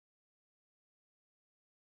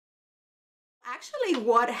Actually,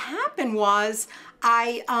 what happened was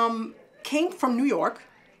I came from New York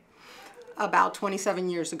about 27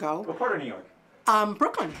 years ago. What part of New York?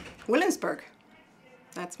 Brooklyn, Williamsburg.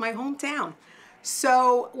 That's my hometown.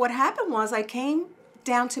 So what happened was I came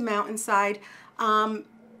down to Mountainside.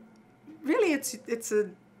 Really, it's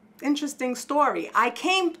an interesting story. I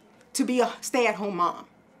came to be a stay-at-home mom,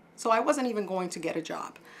 so I wasn't even going to get a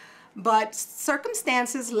job. But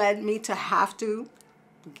circumstances led me to have to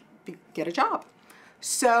get a job.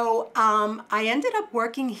 So I ended up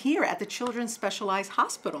working here at the Children's Specialized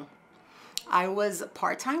Hospital. I was a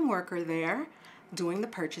part-time worker there doing the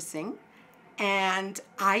purchasing, and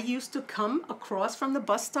I used to come across from the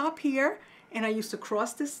bus stop here, and I used to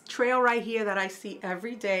cross this trail right here that I see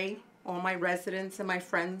every day. All my residents and my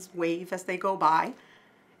friends wave as they go by,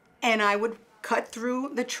 and I would cut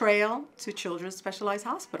through the trail to Children's Specialized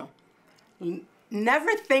Hospital,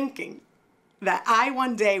 never thinking that I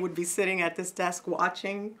one day would be sitting at this desk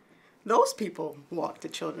watching those people walk to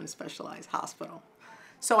Children's Specialized Hospital.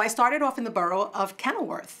 So I started off in the borough of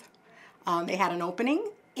Kenilworth. They had an opening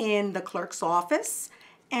in the clerk's office,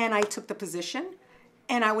 and I took the position,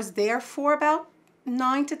 and I was there for about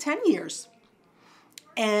 9 to 10 years.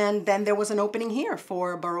 And then there was an opening here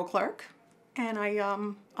for a borough clerk, and I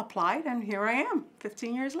applied, and here I am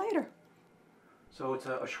 15 years later. So it's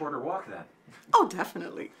a shorter walk then? Oh,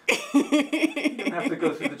 definitely. You don't have to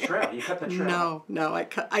go through the trail. You cut the trail. No, I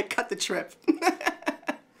cut the trip.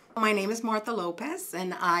 My name is Martha Lopez,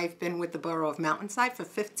 and I've been with the Borough of Mountainside for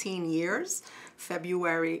 15 years.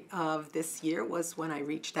 February of this year was when I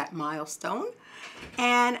reached that milestone.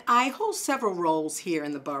 And I hold several roles here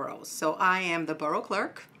in the borough. So I am the borough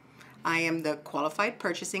clerk, I am the qualified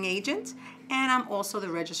purchasing agent, and I'm also the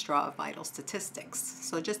registrar of vital statistics.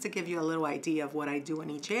 So just to give you a little idea of what I do in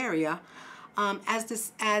each area, as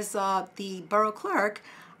the borough clerk,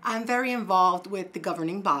 I'm very involved with the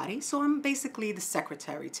governing body, so I'm basically the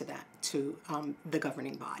secretary to the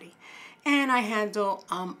governing body. And I handle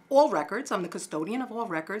all records. I'm the custodian of all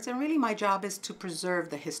records, and really my job is to preserve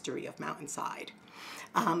the history of Mountainside.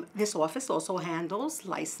 This office also handles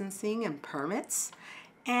licensing and permits,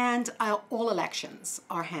 and all elections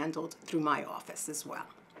are handled through my office as well.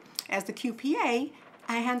 As the QPA,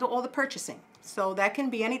 I handle all the purchasing. So that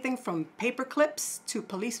can be anything from paper clips to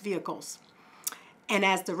police vehicles. And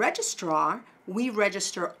as the registrar, we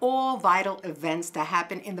register all vital events that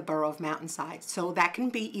happen in the borough of Mountainside. So that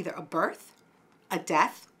can be either a birth, a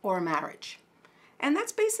death, or a marriage. And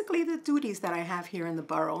that's basically the duties that I have here in the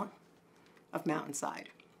borough of Mountainside.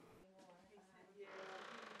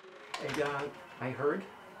 And I heard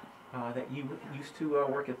that you used to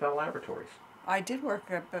work at Bell Laboratories. I did work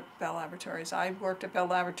at Bell Laboratories. I worked at Bell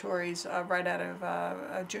Laboratories right out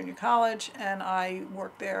of junior college, and I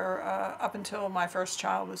worked there up until my first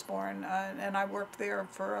child was born, and I worked there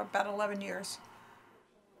for about 11 years.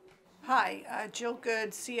 Hi, Jill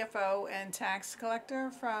Good, CFO and tax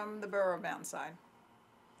collector from the Borough of Mountainside.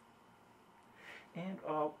 And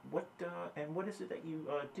what is it that you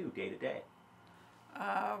do day to day?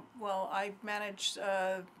 Well, I manage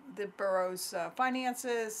the borough's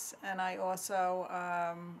finances, and I also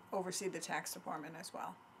oversee the tax department as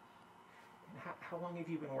well. And how long have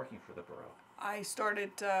you been working for the borough?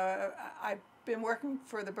 I've been working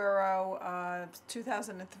for the borough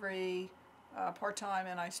 2003 part-time,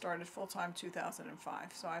 and I started full-time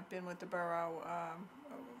 2005. So I've been with the borough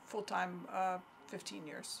full-time 15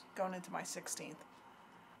 years, going into my 16th.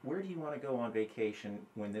 Where do you want to go on vacation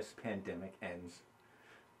when this pandemic ends?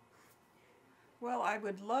 Well, I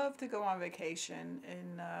would love to go on vacation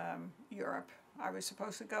in Europe. I was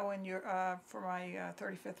supposed to go in for my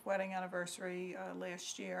 35th wedding anniversary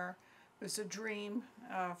last year. It was a dream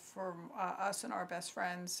for us and our best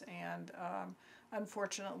friends, and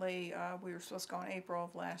unfortunately we were supposed to go in April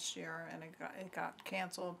of last year, and it got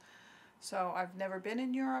canceled. So I've never been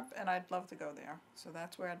in Europe, and I'd love to go there. So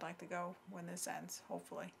that's where I'd like to go when this ends,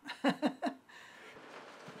 hopefully.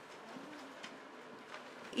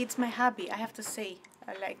 It's my hobby, I have to say.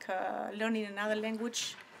 I like learning another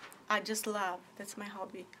language. I just love. That's my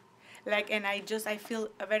hobby. And I feel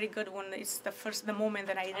very good when it's the moment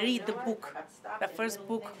that I read the book, the first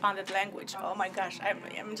book on that language. Oh my gosh,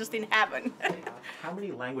 I'm just in heaven. How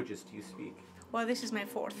many languages do you speak? Well, this is my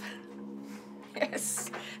fourth. Yes.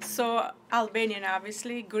 So Albanian,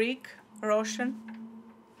 obviously, Greek, Russian,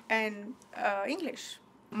 and English.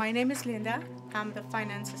 My name is Linda. I'm the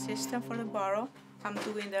finance assistant for the borough. I'm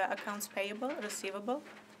doing the accounts payable, receivable,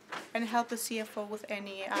 and help the CFO with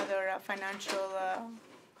any other financial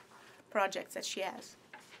projects that she has.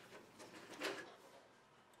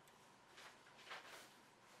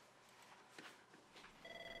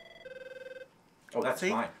 Oh, that's See?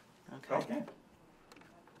 fine. Okay. Okay.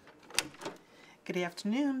 Good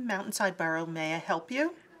afternoon, Mountainside Borough. May I help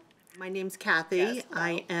you? My name's Kathy. Yes, hello.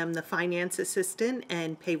 I am the finance assistant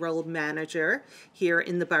and payroll manager here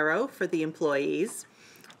in the borough for the employees.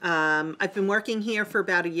 I've been working here for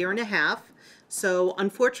about 1.5 years. So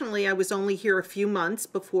unfortunately, I was only here a few months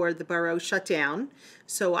before the borough shut down.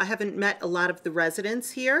 So I haven't met a lot of the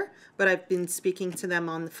residents here, but I've been speaking to them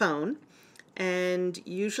on the phone. And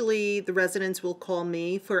usually the residents will call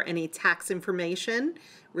me for any tax information,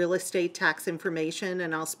 real estate tax information,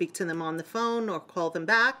 and I'll speak to them on the phone or call them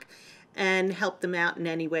back and help them out in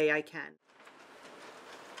any way I can.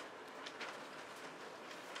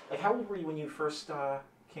 How old were you when you first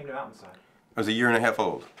came to Mountainside? I was 1.5 years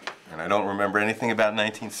old, and I don't remember anything about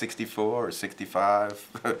 1964 or 65,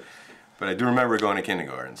 but I do remember going to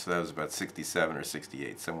kindergarten, so that was about 67 or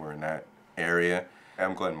 68, somewhere in that area.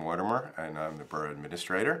 I'm Glenn Mortimer, and I'm the borough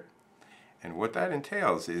administrator, and what that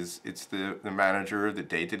entails is it's the manager of the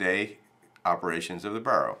day-to-day operations of the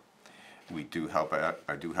borough. We do help out,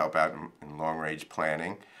 I do help out in long-range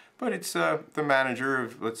planning, but it's the manager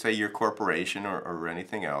of, let's say, your corporation or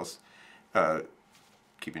anything else,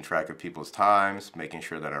 keeping track of people's times, making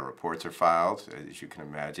sure that our reports are filed. As you can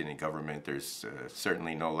imagine, in government, there's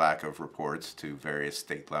certainly no lack of reports to various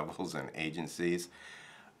state levels and agencies.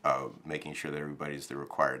 Making sure that everybody's the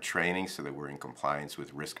required training so that we're in compliance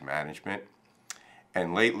with risk management.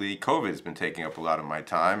 And lately, COVID has been taking up a lot of my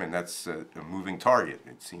time, and that's a moving target.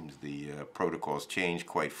 It seems the protocols change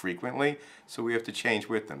quite frequently, so we have to change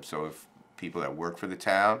with them. So if people that work for the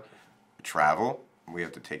town travel, we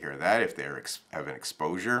have to take care of that. If they have an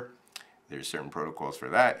exposure, there's certain protocols for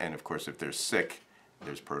that. And of course, if they're sick,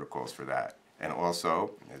 there's protocols for that. And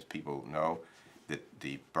also, as people know, that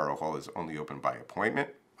the Borough Hall is only open by appointment.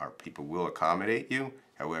 Our people will accommodate you.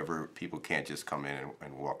 However, people can't just come in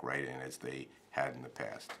and walk right in as they had in the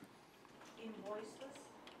past. Invoices.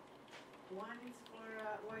 One is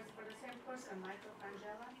for the same person, Michael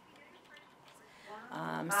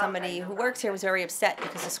Angela. Somebody who works here was very upset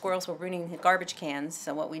because the squirrels were ruining the garbage cans.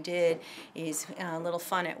 So what we did is a little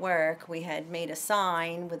fun at work. We had made a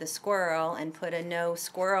sign with a squirrel and put a no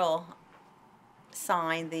squirrel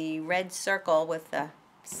sign, the red circle with the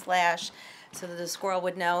slash, so that the squirrel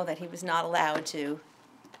would know that he was not allowed to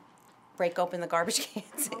break open the garbage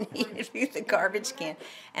cans and eat the garbage can.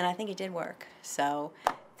 And I think it did work. So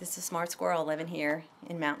this is a smart squirrel living here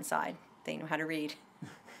in Mountainside. They know how to read.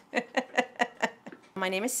 My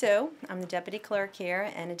name is Sue. I'm the deputy clerk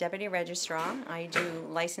here and a deputy registrar. I do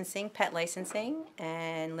licensing, pet licensing,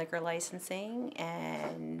 and liquor licensing,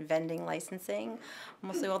 and vending licensing,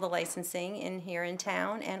 mostly all the licensing in here in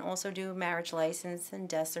town, and also do marriage license and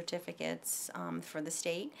death certificates for the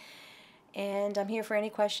state. And I'm here for any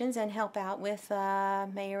questions and help out with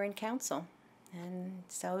mayor and council. And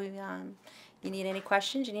so you need any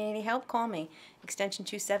questions, you need any help, call me. Extension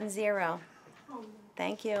 270.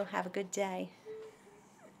 Thank you. Have a good day.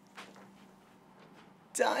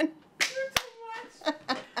 Done.